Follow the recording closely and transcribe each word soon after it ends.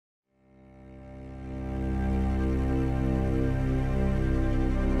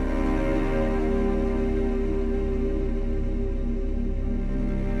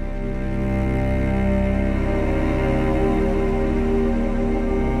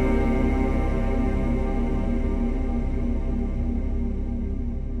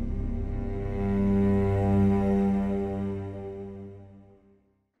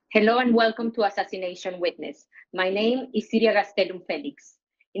Hello and welcome to Assassination Witness. My name is Siria Gastelum Felix.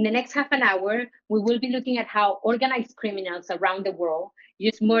 In the next half an hour, we will be looking at how organized criminals around the world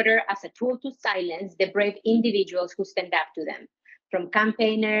use murder as a tool to silence the brave individuals who stand up to them, from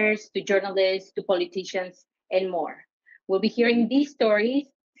campaigners to journalists to politicians and more. We'll be hearing these stories,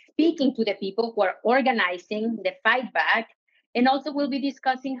 speaking to the people who are organizing the fight back, and also we'll be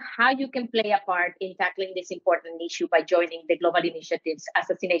discussing how you can play a part in tackling this important issue by joining the Global Initiative's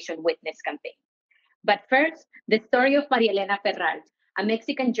Assassination Witness campaign. But first, the story of María Elena Ferral, a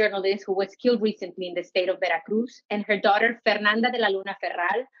Mexican journalist who was killed recently in the state of Veracruz, and her daughter Fernanda de la Luna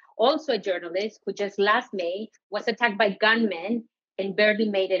Ferral, also a journalist who just last May was attacked by gunmen and barely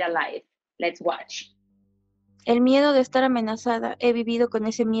made it alive. Let's watch. El miedo de estar amenazada, he vivido con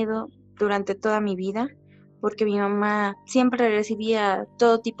ese miedo durante toda mi vida, porque mi mamá siempre recibía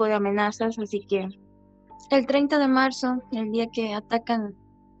todo tipo de amenazas, así que el 30 de marzo, el día que atacan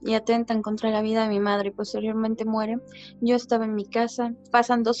y atentan contra la vida de mi madre y posteriormente muere, yo estaba en mi casa,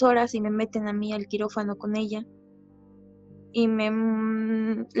 pasan 2 horas y me meten a mí al quirófano con ella y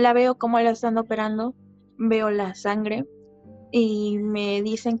la veo cómo la están operando, veo la sangre y me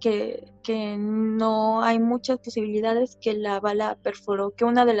dicen que no hay muchas posibilidades que la bala perforó, que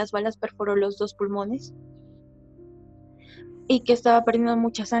una de las balas perforó los 2 pulmones y que estaba perdiendo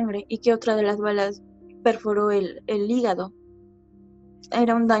mucha sangre y que otra de las balas perforó el hígado.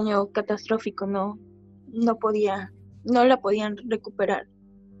 Era un daño catastrófico, no la podían recuperar.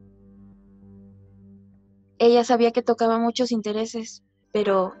 Ella sabía que tocaba muchos intereses,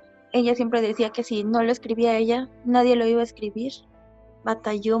 pero ella siempre decía que si no lo escribía ella, nadie lo iba a escribir.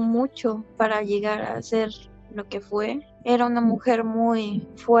 Batalló mucho para llegar a ser lo que fue. Era una mujer muy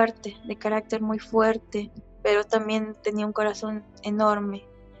fuerte, de carácter muy fuerte, pero también tenía un corazón enorme.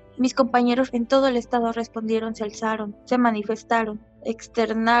 Mis compañeros en todo el estado respondieron, se alzaron, se manifestaron,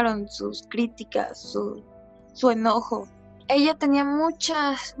 externaron sus críticas, su enojo. Ella tenía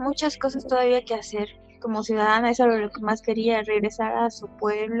muchas cosas todavía que hacer. Como ciudadana, eso era lo que más quería, regresar a su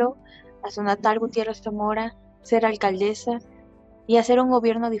pueblo, a su natal Gutiérrez Zamora, ser alcaldesa y hacer un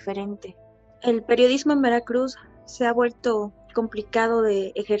gobierno diferente. El periodismo en Veracruz se ha vuelto complicado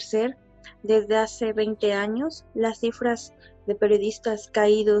de ejercer desde hace 20 años. Las cifras de periodistas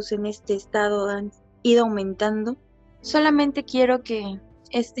caídos en este estado han ido aumentando. Solamente quiero que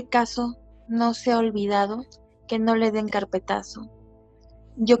este caso no sea olvidado, que no le den carpetazo.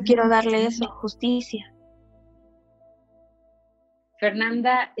 Yo quiero darle eso, justicia.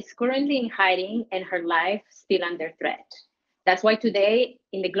 Fernanda is currently in hiding and her life still under threat. That's why today,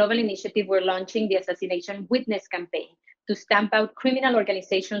 in the Global Initiative, we're launching the Assassination Witness campaign to stamp out criminal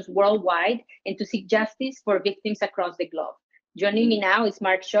organizations worldwide and to seek justice for victims across the globe. Joining me now is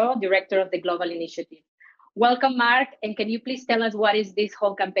Mark Shaw, director of the Global Initiative. Welcome, Mark, and can you please tell us what is this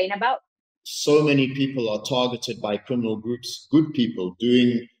whole campaign about? So many people are targeted by criminal groups, good people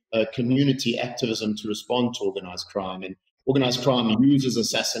doing community activism to respond to organized crime. And organized crime uses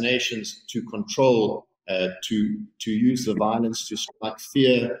assassinations to control, to use the violence, to strike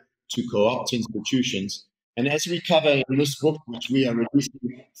fear, to co-opt institutions. And as we cover in this book, which we are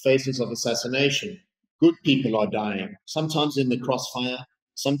releasing, Faces of Assassination, good people are dying, sometimes in the crossfire,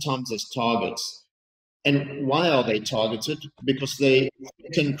 sometimes as targets. And why are they targeted? Because they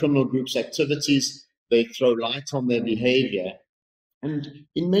threaten criminal groups' activities, they throw light on their behavior. And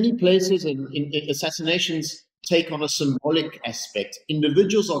in many places, in assassinations take on a symbolic aspect.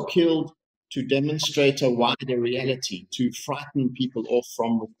 Individuals are killed to demonstrate a wider reality, to frighten people off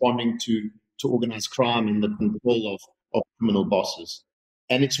from responding to organized crime and the control of criminal bosses.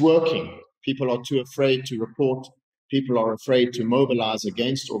 And it's working. People are too afraid to report. People are afraid to mobilize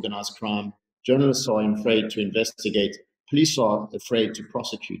against organized crime. Journalists are afraid to investigate. Police are afraid to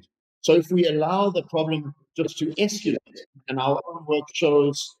prosecute. So if we allow the problem just to escalate, and our own work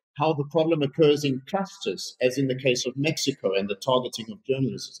shows how the problem occurs in clusters, as in the case of Mexico and the targeting of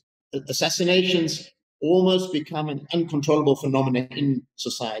journalists, assassinations almost become an uncontrollable phenomenon in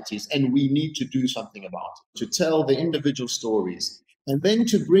societies, and we need to do something about it, to tell the individual stories, and then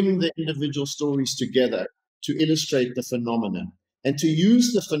to bring the individual stories together to illustrate the phenomena, and to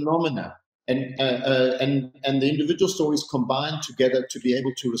use the phenomena and the individual stories combined together to be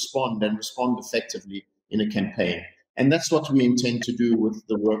able to respond effectively in a campaign. And that's what we intend to do with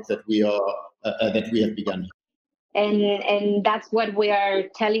the work that we have begun. And that's what we are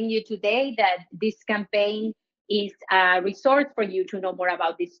telling you today, that this campaign is a resource for you to know more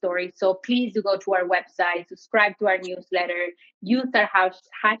about this story. So please do go to our website, subscribe to our newsletter, use our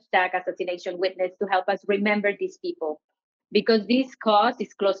hashtag Assassination Witness to help us remember these people. because this cause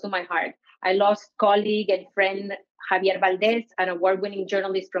is close to my heart. I lost colleague and friend Javier Valdez, an award-winning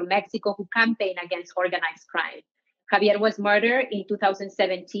journalist from Mexico who campaigned against organized crime. Javier was murdered in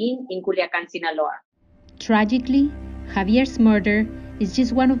 2017 in Culiacán, Sinaloa. Tragically, Javier's murder is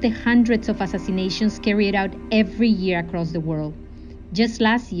just one of the hundreds of assassinations carried out every year across the world. Just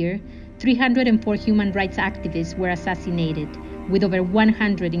last year, 304 human rights activists were assassinated, with over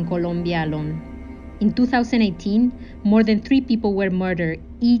 100 in Colombia alone. In 2018, more than 3 people were murdered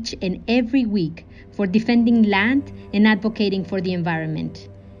each and every week for defending land and advocating for the environment.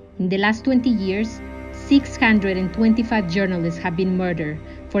 In the last 20 years, 625 journalists have been murdered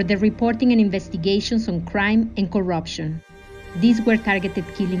for their reporting and investigations on crime and corruption. These were targeted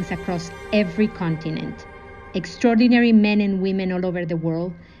killings across every continent. Extraordinary men and women all over the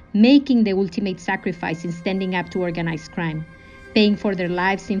world, making the ultimate sacrifice in standing up to organized crime, paying for their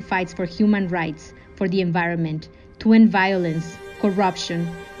lives in fights for human rights, for the environment, to end violence, corruption,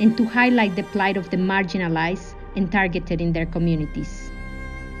 and to highlight the plight of the marginalized and targeted in their communities.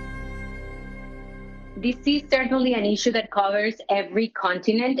 This is certainly an issue that covers every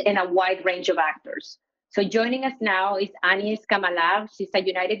continent and a wide range of actors. So joining us now is Agnès Callamard. She's a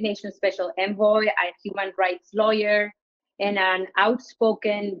United Nations Special Envoy, a human rights lawyer, and an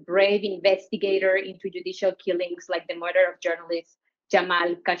outspoken, brave investigator into judicial killings like the murder of journalist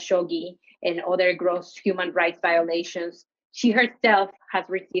Jamal Khashoggi and other gross human rights violations. She herself has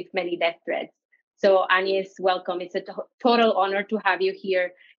received many death threats. So Agnès, welcome. It's a total honor to have you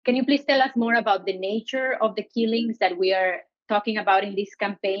here. Can you please tell us more about the nature of the killings that we are talking about in this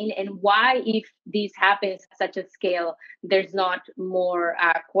campaign, and why, if this happens at such a scale, there's not more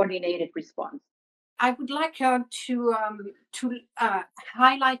coordinated response? I would like to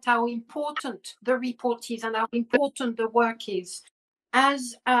highlight how important the report is and how important the work is.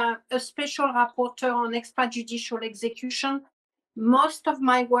 As a special rapporteur on extrajudicial execution, most of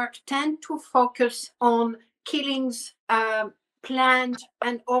my work tend to focus on killings planned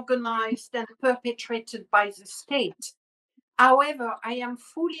and organized and perpetrated by the state. However, I am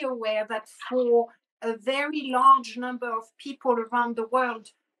fully aware that for a very large number of people around the world,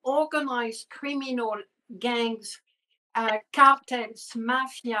 organized criminal gangs, cartels,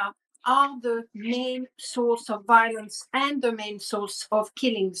 mafia are the main source of violence and the main source of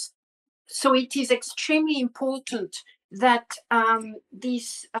killings. So it is extremely important that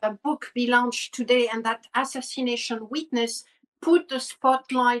this book be launched today and that Assassination Witness put the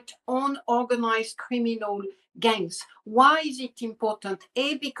spotlight on organized criminal gangs. Why is it important?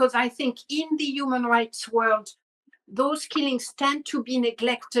 Because I think in the human rights world, those killings tend to be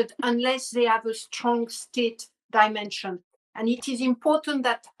neglected unless they have a strong state dimension. And it is important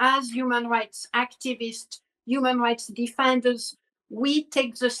that as human rights activists, human rights defenders, we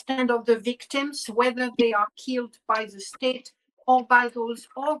take the stand of the victims, whether they are killed by the state or by those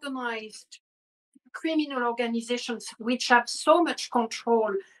organized criminal organizations which have so much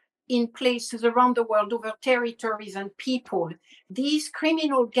control in places around the world over territories and people. These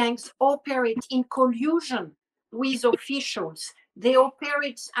criminal gangs operate in collusion with officials. They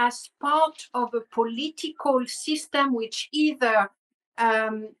operate as part of a political system which either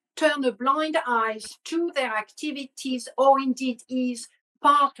turn a blind eye to their activities or indeed is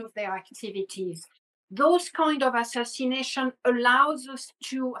part of their activities. Those kind of assassination allows us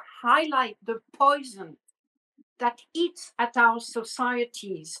to highlight the poison that eats at our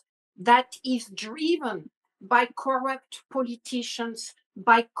societies, that is driven by corrupt politicians,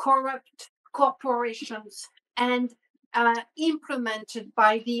 by corrupt corporations, and implemented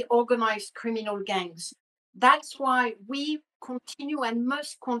by the organized criminal gangs. That's why we continue and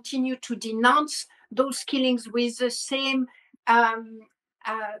must continue to denounce those killings with the same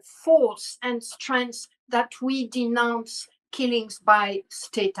force and strength that we denounce killings by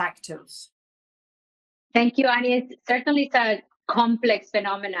state actors. Thank you, Agnès. Certainly it's a complex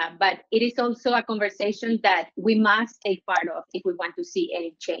phenomena, but it is also a conversation that we must take part of if we want to see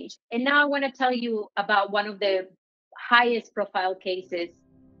any change. And now I want to tell you about one of the highest profile cases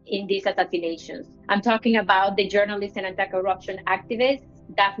in these assassinations. I'm talking about the journalist and anti-corruption activist,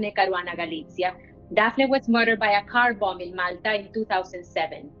 Daphne Caruana Galizia. Daphne was murdered by a car bomb in Malta in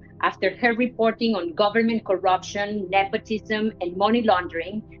 2007 after her reporting on government corruption, nepotism, and money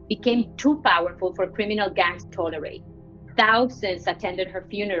laundering became too powerful for criminal gangs to tolerate. Thousands attended her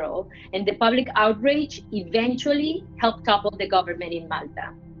funeral, and the public outrage eventually helped topple the government in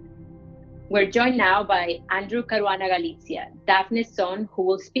Malta. We're joined now by Andrew Caruana Galizia, Daphne's son, who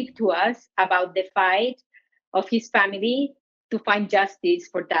will speak to us about the fight of his family to find justice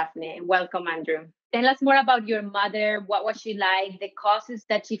for Daphne. Welcome, Andrew. Tell us more about your mother. What was she like? The causes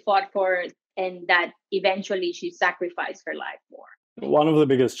that she fought for. and that eventually she sacrificed her life for. One of the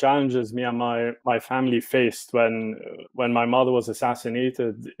biggest challenges me and my family faced when my mother was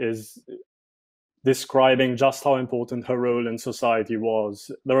assassinated is describing just how important her role in society was.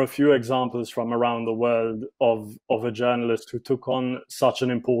 There are a few examples from around the world of a journalist who took on such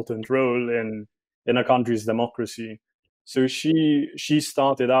an important role in a country's democracy. So she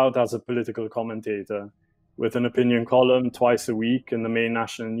started out as a political commentator with an opinion column twice a week in the main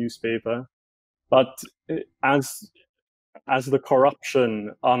national newspaper. But as the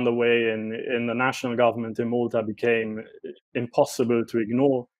corruption underway in the national government in Malta became impossible to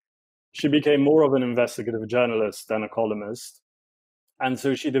ignore, she became more of an investigative journalist than a columnist. And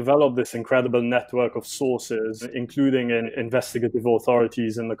so she developed this incredible network of sources, including in investigative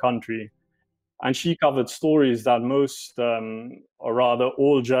authorities in the country. And she covered stories that most, or rather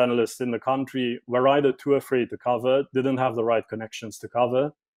all journalists in the country were either too afraid to cover, didn't have the right connections to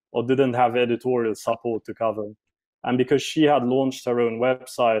cover, or didn't have editorial support to cover. And because she had launched her own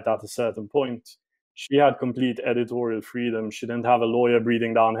website at a certain point, she had complete editorial freedom. She didn't have a lawyer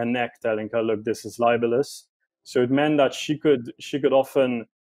breathing down her neck telling her, look, this is libelous. So it meant that she could often,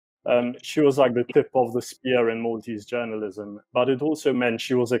 she was like the tip of the spear in Maltese journalism. But it also meant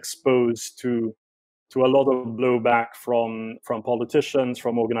she was exposed to a lot of blowback from politicians,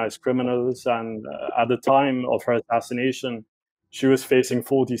 from organized criminals. And at the time of her assassination, she was facing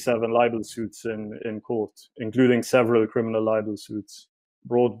 47 libel suits in court, including several criminal libel suits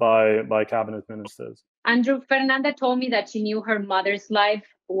brought by cabinet ministers. Andrew, Fernanda told me that she knew her mother's life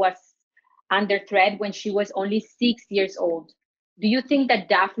was under threat when she was only 6 years old. Do you think that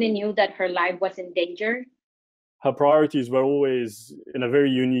Daphne knew that her life was in danger? Her priorities were always in a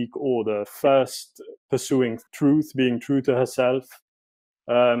very unique order. First, pursuing truth, being true to herself,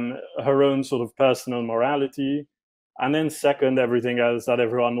 her own sort of personal morality, and then second, everything else that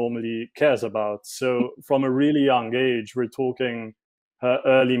everyone normally cares about. So from a really young age, we're talking her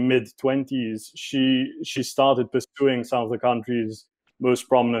early mid-20s, she started pursuing some of the country's most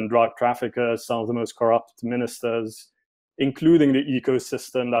prominent drug traffickers, some of the most corrupt ministers, including the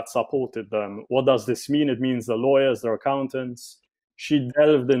ecosystem that supported them. What does this mean? It means the lawyers, the accountants. She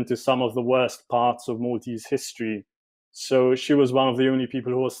delved into some of the worst parts of Maltese history. So she was one of the only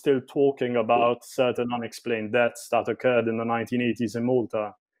people who was still talking about certain unexplained deaths that occurred in the 1980s in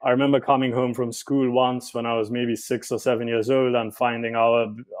Malta. I remember coming home from school once when I was maybe 6 or 7 years old and finding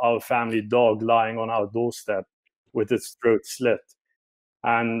our family dog lying on our doorstep with its throat slit.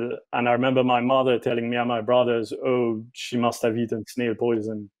 And I remember my mother telling me and my brothers, oh, she must have eaten snail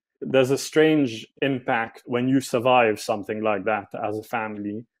poison. There's a strange impact when you survive something like that as a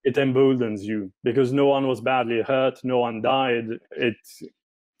family. It emboldens you because no one was badly hurt, no one died. It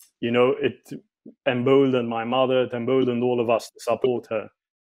emboldened my mother, it emboldened all of us to support her.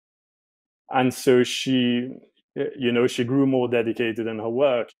 And so she grew more dedicated in her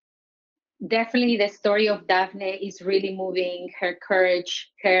work. Definitely the story of Daphne is really moving. Her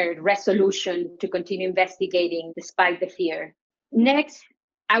courage, her resolution to continue investigating despite the fear. Next,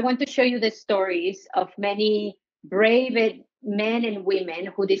 I want to show you the stories of many brave men and women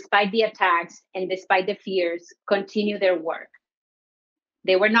who, despite the attacks and despite the fears, continue their work.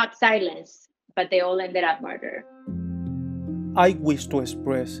 They were not silenced, but they all ended up murdered. I wish to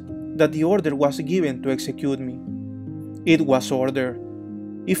express that the order was given to execute me. It was ordered.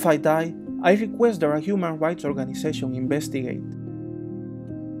 If I die, I request that a human rights organization investigate.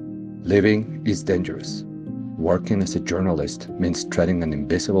 Living is dangerous. Working as a journalist means treading an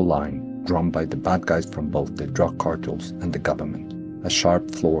invisible line drawn by the bad guys from both the drug cartels and the government, a sharp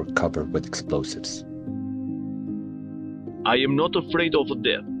floor covered with explosives. I am not afraid of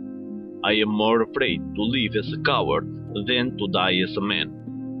death. I am more afraid to live as a coward than to die as a man.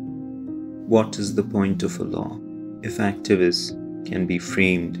 What is the point of a law if activists can be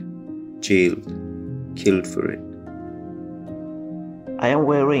framed, jailed, killed for it? I am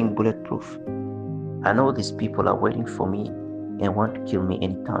wearing bulletproof. I know these people are waiting for me and want to kill me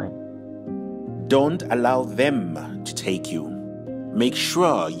anytime. Don't allow them to take you. Make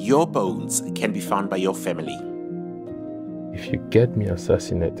sure your bones can be found by your family. If you get me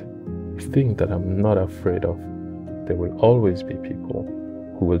assassinated, think that I'm not afraid of. There will always be people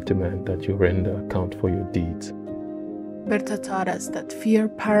who will demand that you render account for your deeds. Berta taught us that fear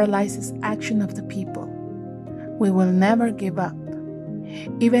paralyzes action of the people. We will never give up,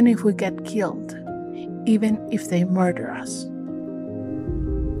 even if we get killed, even if they murder us.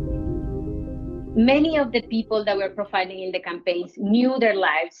 Many of the people that were profiling in the campaigns knew their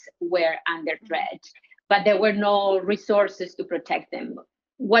lives were under threat, but there were no resources to protect them.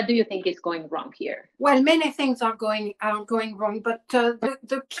 What do you think is going wrong here? Well, many things are going wrong, but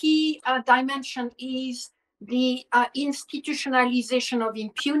the key dimension is the institutionalization of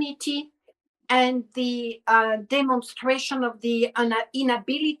impunity and the demonstration of the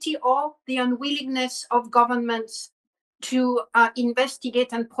inability or the unwillingness of governments to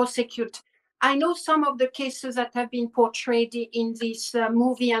investigate and prosecute. I know some of the cases that have been portrayed in this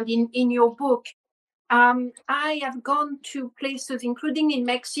movie and in your book. I have gone to places, including in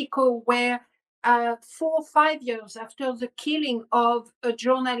Mexico, where 4 or 5 years after the killing of a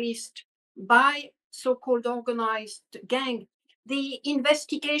journalist by so-called organized gang, the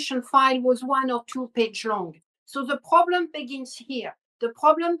investigation file was 1 or 2 pages long. So the problem begins here. The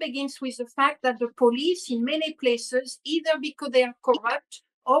problem begins with the fact that the police in many places, either because they are corrupt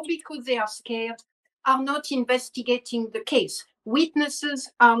or because they are scared, are not investigating the case.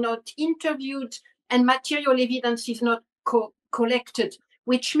 Witnesses are not interviewed and material evidence is not collected,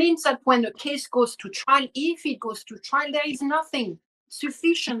 which means that when a case goes to trial, if it goes to trial, there is nothing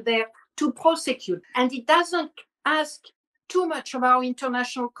sufficient there to prosecute. And it doesn't ask too much of our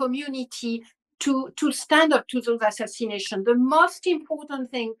international community to stand up to those assassinations. The most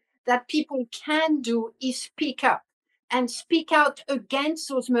important thing that people can do is speak up and speak out against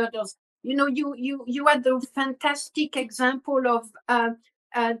those murders. You know, you had the fantastic example of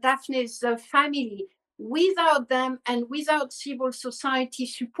Daphne's family. Without them and without civil society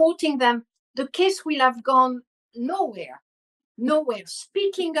supporting them, the case will have gone nowhere.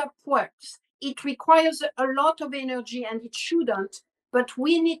 Speaking up works. It requires a lot of energy and it shouldn't, but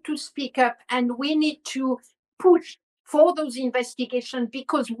we need to speak up and we need to push for those investigations,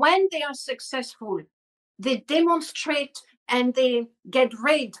 because when they are successful, they demonstrate and they get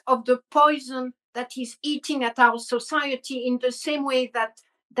rid of the poison that is eating at our society, in the same way that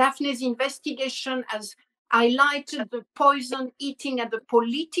Daphne's investigation has highlighted the poison eating at the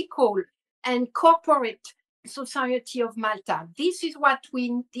political and corporate society of Malta. This is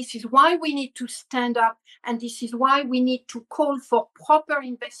why we need to stand up, and this is why we need to call for proper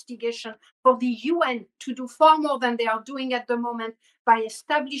investigation, for the UN to do far more than they are doing at the moment by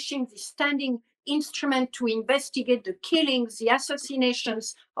establishing the standing instrument to investigate the killings, the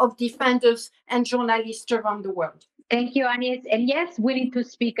assassinations of defenders and journalists around the world. Thank you, Agnès. And yes, we need to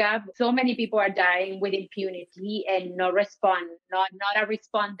speak up. So many people are dying with impunity and no response, not a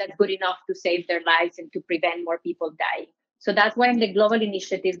response that's good enough to save their lives and to prevent more people dying. So that's why in the global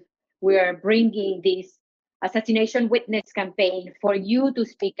initiative, we are bringing this Assassination Witness campaign for you to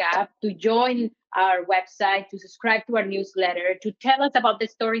speak up, to join our website, to subscribe to our newsletter, to tell us about the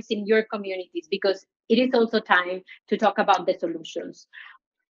stories in your communities, because it is also time to talk about the solutions.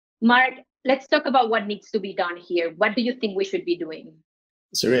 Mark, let's talk about what needs to be done here. What do you think we should be doing?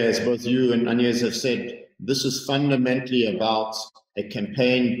 Siria, as both you and Agnès have said, this is fundamentally about a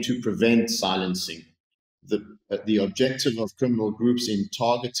campaign to prevent silencing. The objective of criminal groups in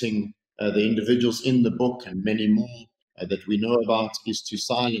targeting the individuals in the book and many more that we know about is to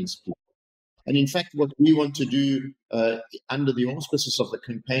silence people. And in fact, what we want to do under the auspices of the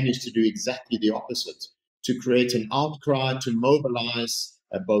campaign is to do exactly the opposite, to create an outcry, to mobilize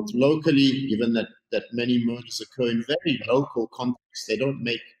both locally, given that many murders occur in very local contexts, they don't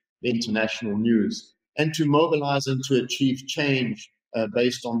make the international news, and to mobilize and to achieve change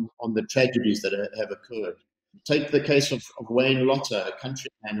based on the tragedies that have occurred. Take the case of Wayne Lotter, a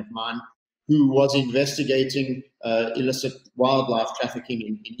countryman of mine, who was investigating illicit wildlife trafficking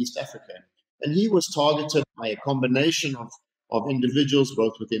in East Africa. And he was targeted by a combination of individuals,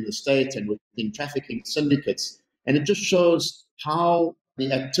 both within the state and within trafficking syndicates. And it just shows how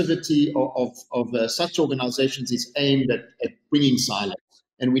the activity of such organizations is aimed at bringing silence.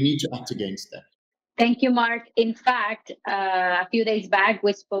 And we need to act against that. Thank you, Mark. In fact, a few days back,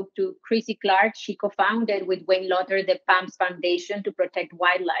 we spoke to Chrissy Clark. She co-founded with Wayne Lotter the PAMS Foundation to protect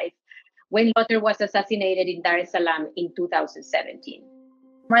wildlife. Wayne Lotter was assassinated in Dar es Salaam in 2017.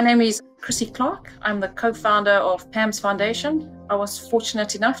 My name is Chrissy Clark. I'm the co-founder of PAMS Foundation. I was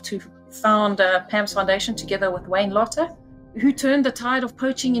fortunate enough to found PAMS Foundation together with Wayne Lotter, who turned the tide of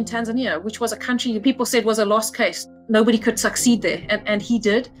poaching in Tanzania, which was a country that people said was a lost case. Nobody could succeed there, and he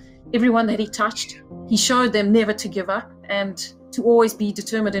did. Everyone that he touched, he showed them never to give up and to always be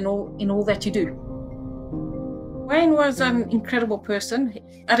determined in all that you do. Wayne was an incredible person.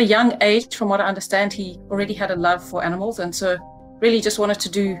 At a young age, from what I understand, he already had a love for animals, and so really just wanted to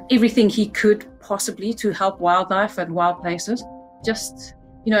do everything he could possibly to help wildlife and wild places. Just,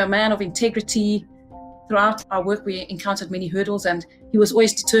 a man of integrity. Throughout our work, we encountered many hurdles, and he was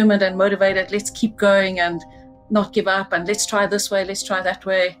always determined and motivated. Let's keep going and not give up, and let's try this way, let's try that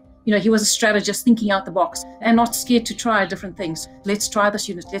way. You know, he was a strategist thinking out the box and not scared to try different things. Let's try this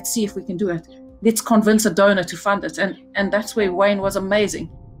unit. Let's see if we can do it. Let's convince a donor to fund it. And that's where Wayne was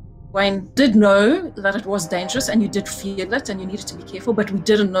amazing. Wayne did know that it was dangerous and you did feel it and you needed to be careful, but we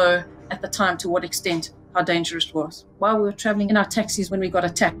didn't know at the time to what extent how dangerous it was. While we were traveling in our taxis when we got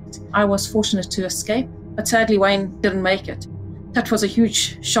attacked, I was fortunate to escape, but sadly Wayne didn't make it. That was a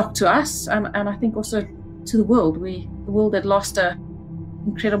huge shock to us and I think also to the world. The world had lost an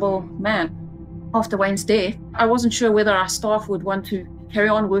incredible man. After Wayne's death, I wasn't sure whether our staff would want to carry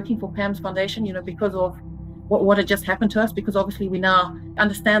on working for Pam's Foundation, you know, because of what had just happened to us, because obviously we now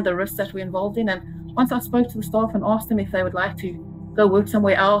understand the risks that we're involved in. And once I spoke to the staff and asked them if they would like to go work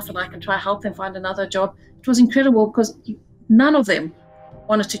somewhere else and I can try help them find another job, it was incredible because none of them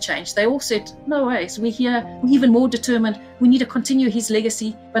wanted to change. They all said, no ways, we're here, we're even more determined, we need to continue his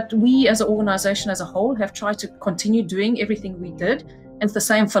legacy. But we as an organization as a whole have tried to continue doing everything we did and the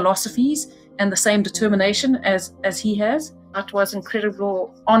same philosophies and the same determination as he has. It was an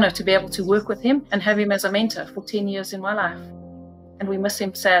incredible honor to be able to work with him and have him as a mentor for 10 years in my life. And we miss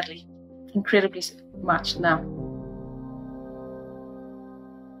him sadly, incredibly much now.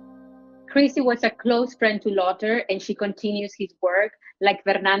 Chrissy was a close friend to Lothar, and she continues his work like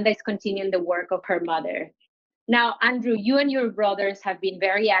Fernanda is continuing the work of her mother. Now, Andrew, you and your brothers have been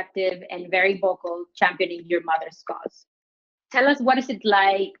very active and very vocal championing your mother's cause. Tell us, what is it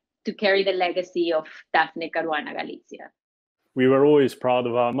like to carry the legacy of Daphne Caruana Galizia? We were always proud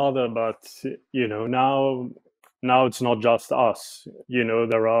of our mother, but you know, now it's not just us. You know,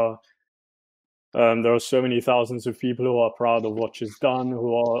 there are so many thousands of people who are proud of what she's done,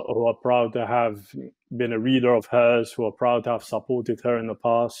 who are proud to have been a reader of hers, who are proud to have supported her in the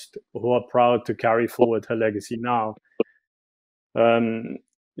past, who are proud to carry forward her legacy now.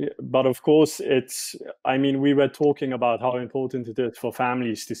 But of course, we were talking about how important it is for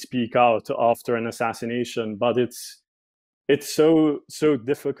families to speak out after an assassination, but it's so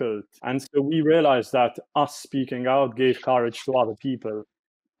difficult. And so we realized that us speaking out gave courage to other people.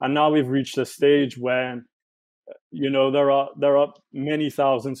 And now we've reached a stage where, you know, there are many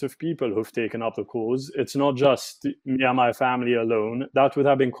thousands of people who've taken up the cause. It's not just me and my family alone. That would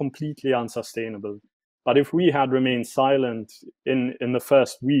have been completely unsustainable. But if we had remained silent in the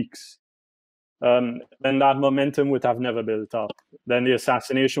first weeks, then that momentum would have never built up. Then the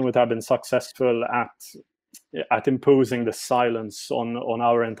assassination would have been successful at imposing the silence on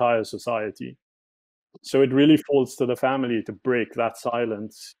our entire society. So it really falls to the family to break that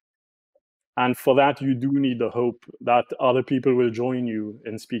silence. And for that, you do need the hope that other people will join you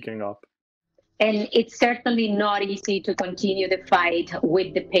in speaking up. And it's certainly not easy to continue the fight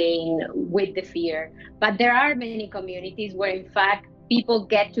with the pain, with the fear. But there are many communities where, in fact, people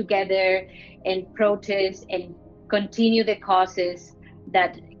get together and protest and continue the causes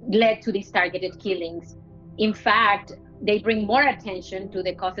that led to these targeted killings. In fact, they bring more attention to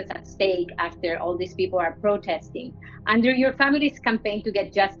the causes at stake after all these people are protesting. Under your family's campaign to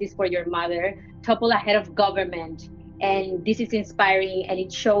get justice for your mother, topple ahead of government. And this is inspiring, and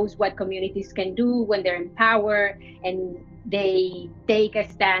it shows what communities can do when they're in power and they take a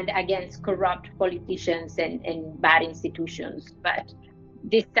stand against corrupt politicians and bad institutions. But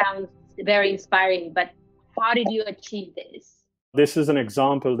this sounds very inspiring, but how did you achieve this? This is an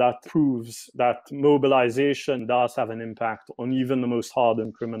example that proves that mobilization does have an impact on even the most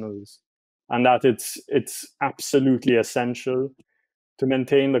hardened criminals, and that it's absolutely essential to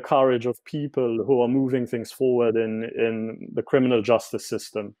maintain the courage of people who are moving things forward in the criminal justice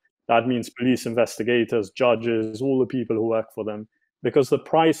system. That means police investigators, judges, all the people who work for them, because the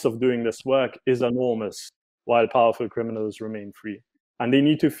price of doing this work is enormous while powerful criminals remain free. And they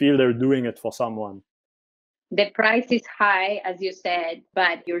need to feel they're doing it for someone. The price is high, as you said,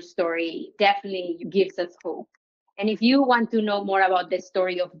 but your story definitely gives us hope. And if you want to know more about the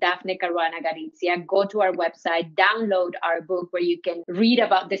story of Daphne Caruana Galizia, go to our website, download our book where you can read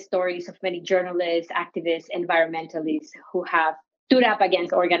about the stories of many journalists, activists, environmentalists who have stood up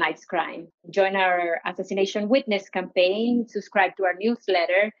against organized crime. Join our Assassination Witness campaign, subscribe to our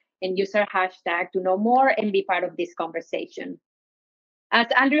newsletter, and use our hashtag to know more and be part of this conversation. As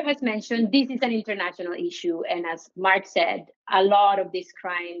Andrew has mentioned, this is an international issue. And as Mark said, a lot of these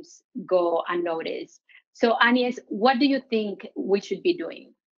crimes go unnoticed. So Agnès, what do you think we should be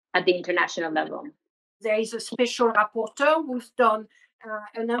doing at the international level? There is a special rapporteur who's done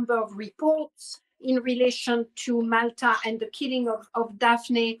a number of reports in relation to Malta and the killing of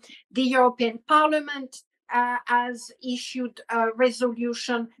Daphne. The European Parliament has issued a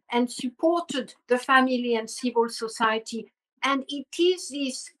resolution and supported the family and civil society. And it is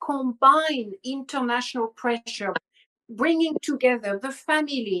this combined international pressure bringing together the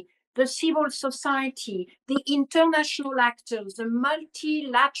family, the civil society, the international actors, the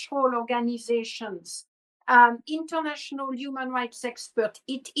multilateral organizations, international human rights experts.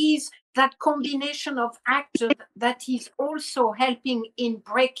 It is that combination of actors that is also helping in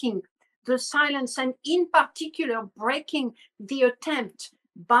breaking the silence, and in particular breaking the attempt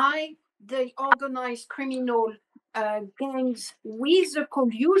by the organized criminal gangs with the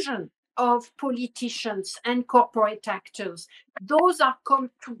collusion of politicians and corporate actors. Those are come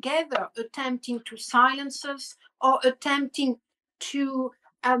together attempting to silence us or attempting to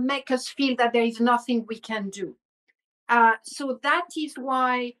make us feel that there is nothing we can do. So that is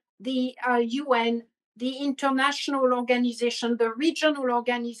why the UN, the international organization, the regional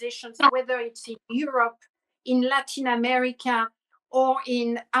organizations, whether it's in Europe, in Latin America, or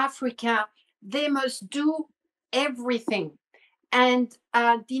in Africa, they must do everything. And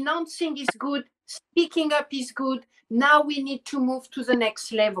denouncing is good, speaking up is good. Now we need to move to the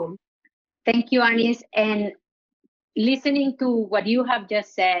next level. Thank you, Agnès. And listening to what you have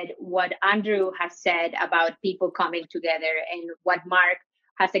just said, what Andrew has said about people coming together, and what Mark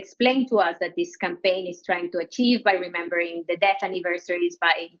has explained to us that this campaign is trying to achieve by remembering the death anniversaries,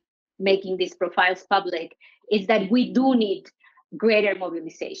 by making these profiles public, is that we do need greater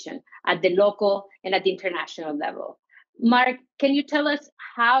mobilization at the local and at the international level. Mark, can you tell us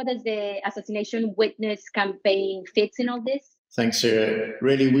how does the Assassination Witness campaign fits in all this? Thanks, Sarah.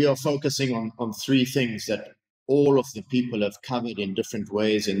 Really, we are focusing on three things that all of the people have covered in different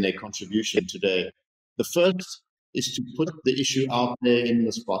ways in their contribution today. The first is to put the issue out there in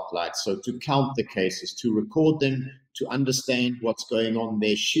the spotlight, so to count the cases, to record them, to understand what's going on,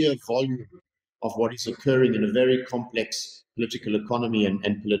 their sheer volume of what is occurring in a very complex political economy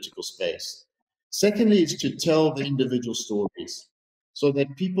and political space. Secondly, is to tell the individual stories, so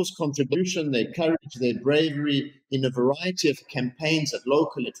that people's contribution, their courage, their bravery in a variety of campaigns at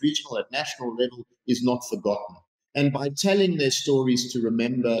local, at regional, at national level is not forgotten. And by telling their stories, to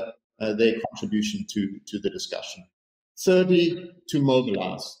remember their contribution to the discussion. Thirdly, to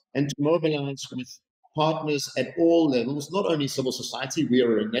mobilize, and to mobilize with partners at all levels, not only civil society. We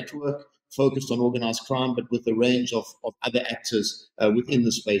are a network focused on organized crime, but with a range of other actors within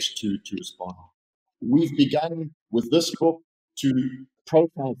the space to respond. We've begun with this book to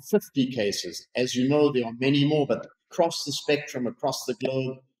profile 50 cases. As you know, there are many more, but across the spectrum, across the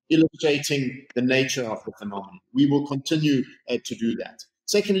globe, illustrating the nature of the phenomenon. We will continue to do that.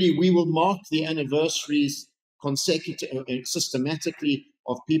 Secondly, we will mark the anniversaries systematically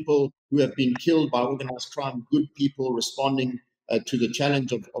of people who have been killed by organized crime, good people responding to the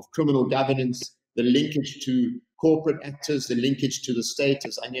challenge of criminal governance, the linkage to corporate actors, the linkage to the state,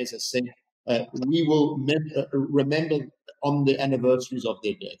 as Agnès has said. We will remember on the anniversaries of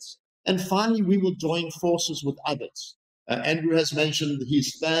their deaths. And finally, we will join forces with others. Andrew has mentioned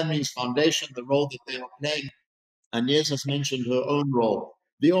his family's foundation, the role that they are playing. Agnès has mentioned her own role.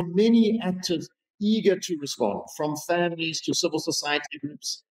 There are many actors eager to respond, from families to civil society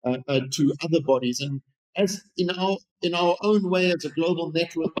groups to other bodies. And as in our own way, as a global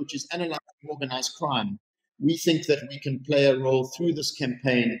network which is analyzing organized crime, we think that we can play a role through this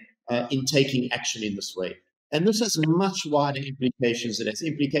campaign in taking action in this way. And this has much wider implications. It has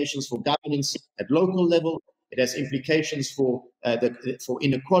implications for governance at local level. It has implications for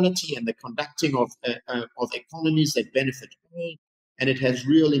inequality and the conducting of economies that benefit all. And it has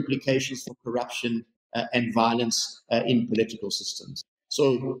real implications for corruption and violence in political systems.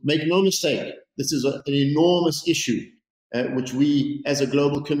 So make no mistake, this is an enormous issue which we as a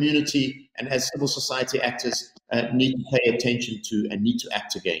global community and as civil society actors need to pay attention to and need to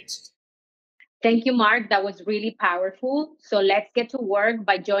act against. Thank you, Mark. That was really powerful. So let's get to work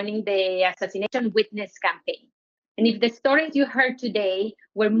by joining the Assassination Witness campaign. And if the stories you heard today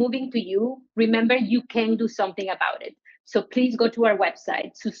were moving to you, remember you can do something about it. So please go to our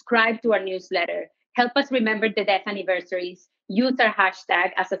website, subscribe to our newsletter, help us remember the death anniversaries, use our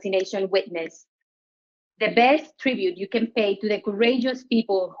hashtag Assassination Witness. The best tribute you can pay to the courageous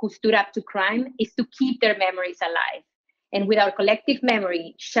people who stood up to crime is to keep their memories alive. And with our collective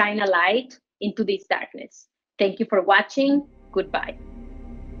memory, shine a light into this darkness. Thank you for watching. Goodbye.